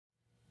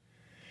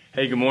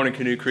Hey, good morning,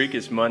 Canoe Creek.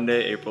 It's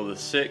Monday, April the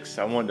 6th.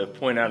 I wanted to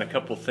point out a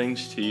couple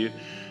things to you.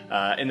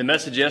 In the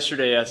message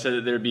yesterday, I said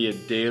that there'd be a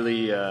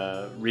daily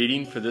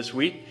reading for this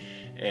week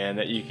and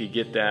that you could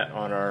get that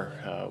on our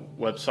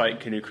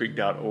website,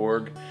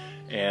 canoecreek.org.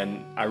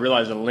 And I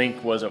realized the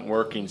link wasn't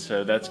working,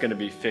 so that's going to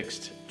be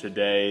fixed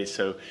today.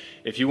 So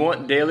if you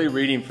want daily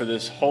reading for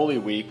this Holy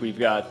Week, we've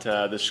got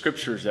the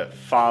scriptures that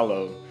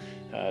follow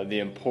the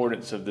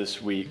importance of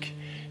this week.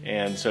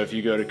 And so if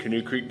you go to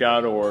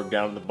canoecreek.org,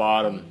 down at the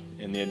bottom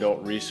in the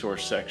adult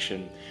resource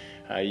section,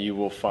 you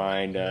will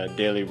find a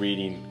daily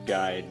reading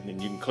guide. And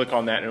you can click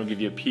on that and it'll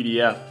give you a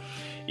PDF.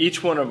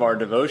 Each one of our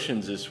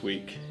devotions this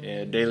week,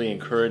 daily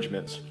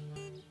encouragements,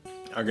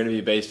 are going to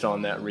be based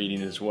on that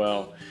reading as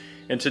well.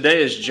 And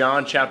today is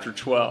John chapter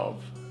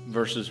 12,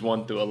 verses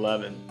 1 through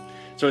 11.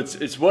 So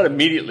it's what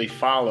immediately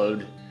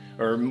followed,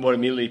 or what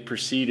immediately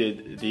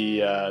preceded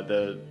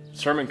the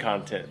sermon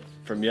content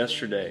from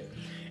yesterday.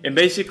 And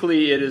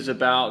basically it is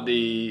about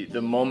the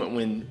moment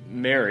when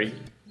Mary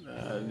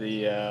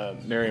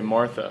and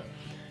Martha,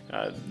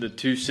 the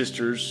two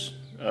sisters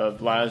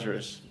of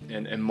Lazarus,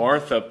 and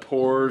Martha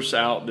pours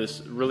out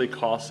this really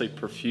costly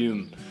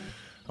perfume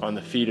on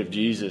the feet of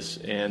Jesus,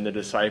 and the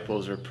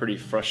disciples are pretty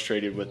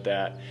frustrated with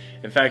that.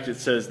 In fact, it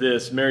says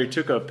this: Mary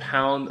took a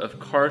pound of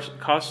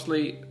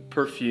costly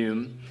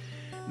perfume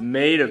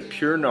made of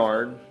pure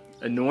nard,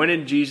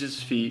 anointed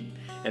Jesus' feet,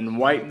 and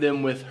wiped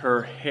them with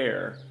her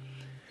hair.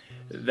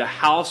 The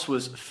house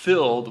was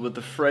filled with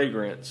the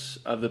fragrance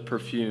of the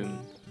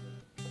perfume.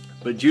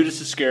 But Judas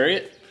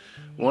Iscariot,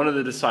 one of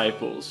the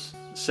disciples,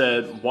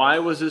 said, "Why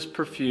was this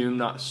perfume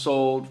not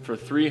sold for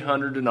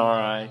 300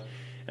 denarii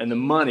and the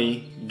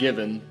money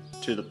given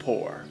to the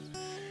poor?"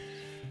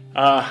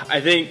 I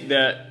think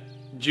that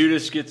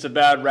Judas gets a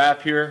bad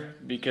rap here,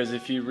 because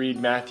if you read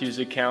Matthew's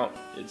account,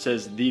 it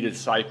says the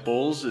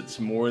disciples. It's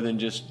more than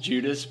just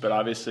Judas, but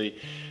obviously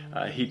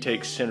he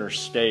takes center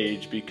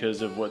stage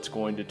because of what's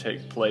going to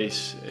take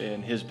place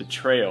in his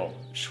betrayal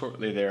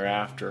shortly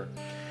thereafter.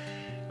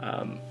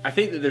 I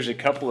think that there's a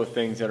couple of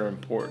things that are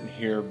important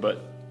here,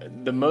 but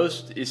the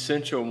most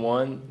essential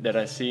one that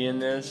I see in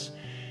this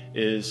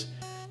is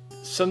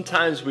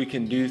sometimes we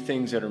can do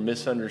things that are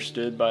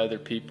misunderstood by other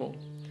people,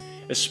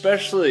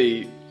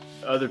 especially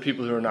other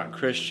people who are not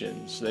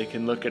Christians. They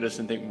can look at us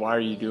and think, "Why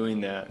are you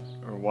doing that?"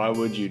 or "Why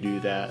would you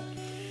do that?"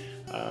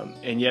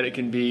 And yet it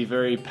can be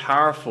very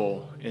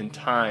powerful in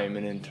time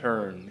and in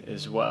turn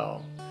as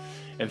well.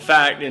 In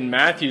fact, in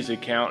Matthew's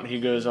account, he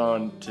goes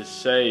on to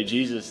say,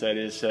 Jesus that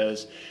is,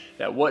 says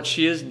that what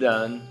she has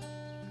done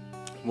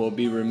will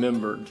be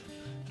remembered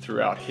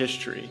throughout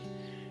history.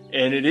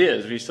 And it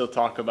is. We still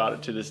talk about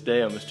it to this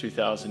day, almost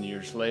 2,000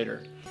 years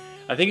later.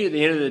 I think at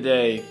the end of the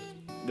day,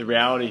 the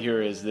reality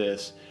here is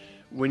this: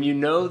 when you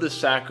know the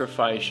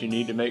sacrifice you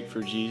need to make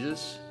for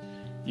Jesus,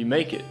 you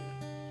make it,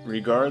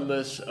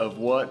 regardless of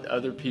what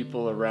other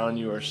people around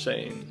you are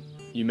saying.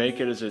 You make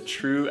it as a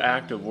true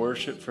act of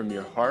worship from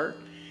your heart.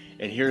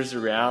 And here's the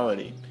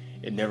reality: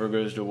 it never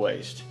goes to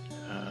waste.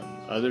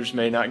 Others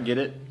may not get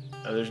it,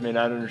 others may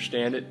not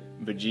understand it,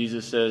 but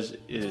Jesus says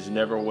it is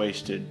never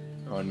wasted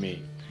on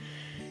me.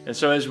 And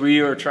so as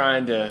we are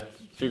trying to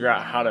figure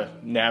out how to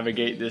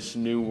navigate this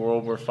new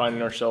world we're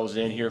finding ourselves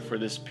in here for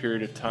this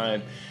period of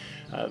time,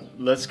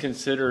 let's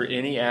consider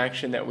any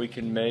action that we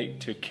can make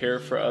to care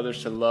for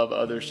others, to love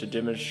others, to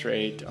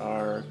demonstrate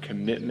our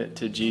commitment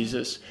to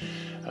Jesus,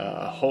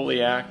 a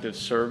holy act of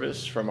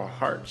service from our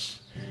hearts,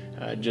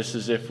 just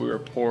as if we were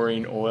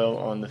pouring oil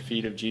on the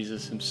feet of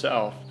Jesus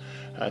himself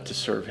to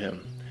serve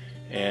him.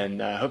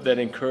 And I hope that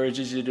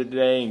encourages you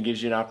today and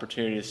gives you an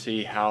opportunity to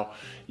see how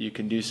you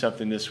can do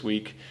something this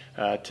week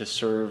to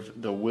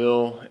serve the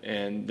will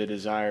and the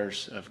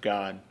desires of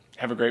God.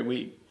 Have a great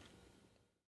week.